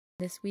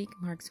This week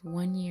marks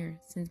 1 year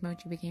since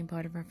Mochi became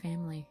part of our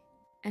family,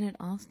 and it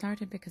all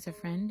started because a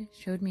friend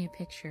showed me a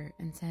picture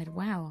and said,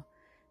 "Wow,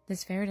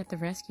 this ferret at the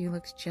rescue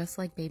looks just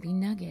like baby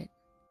Nugget."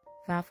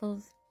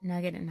 Waffles,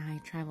 Nugget, and I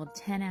traveled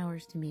 10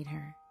 hours to meet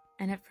her,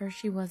 and at first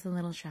she was a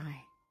little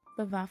shy.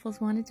 But Waffles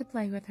wanted to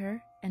play with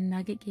her, and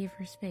Nugget gave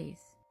her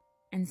space.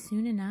 And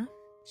soon enough,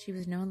 she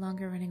was no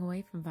longer running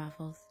away from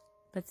Waffles,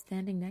 but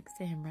standing next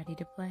to him ready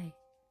to play.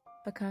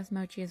 Because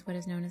Mochi is what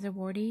is known as a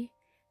wartie,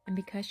 and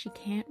because she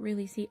can't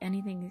really see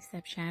anything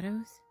except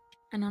shadows,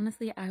 and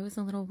honestly I was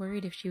a little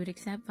worried if she would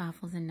accept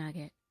Waffles and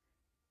Nugget.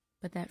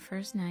 But that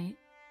first night,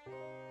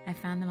 I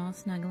found them all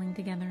snuggling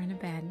together in a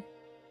bed,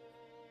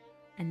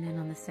 and then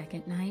on the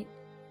second night,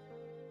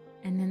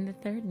 and then the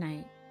third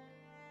night.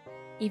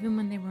 Even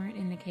when they weren't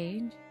in the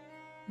cage,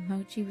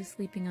 Mochi was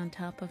sleeping on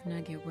top of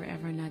Nugget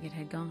wherever Nugget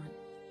had gone.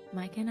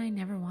 Mike and I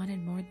never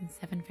wanted more than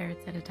 7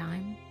 ferrets at a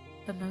time,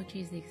 but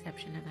Mochi is the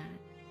exception to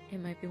that. It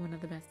might be one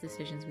of the best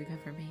decisions we've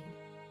ever made.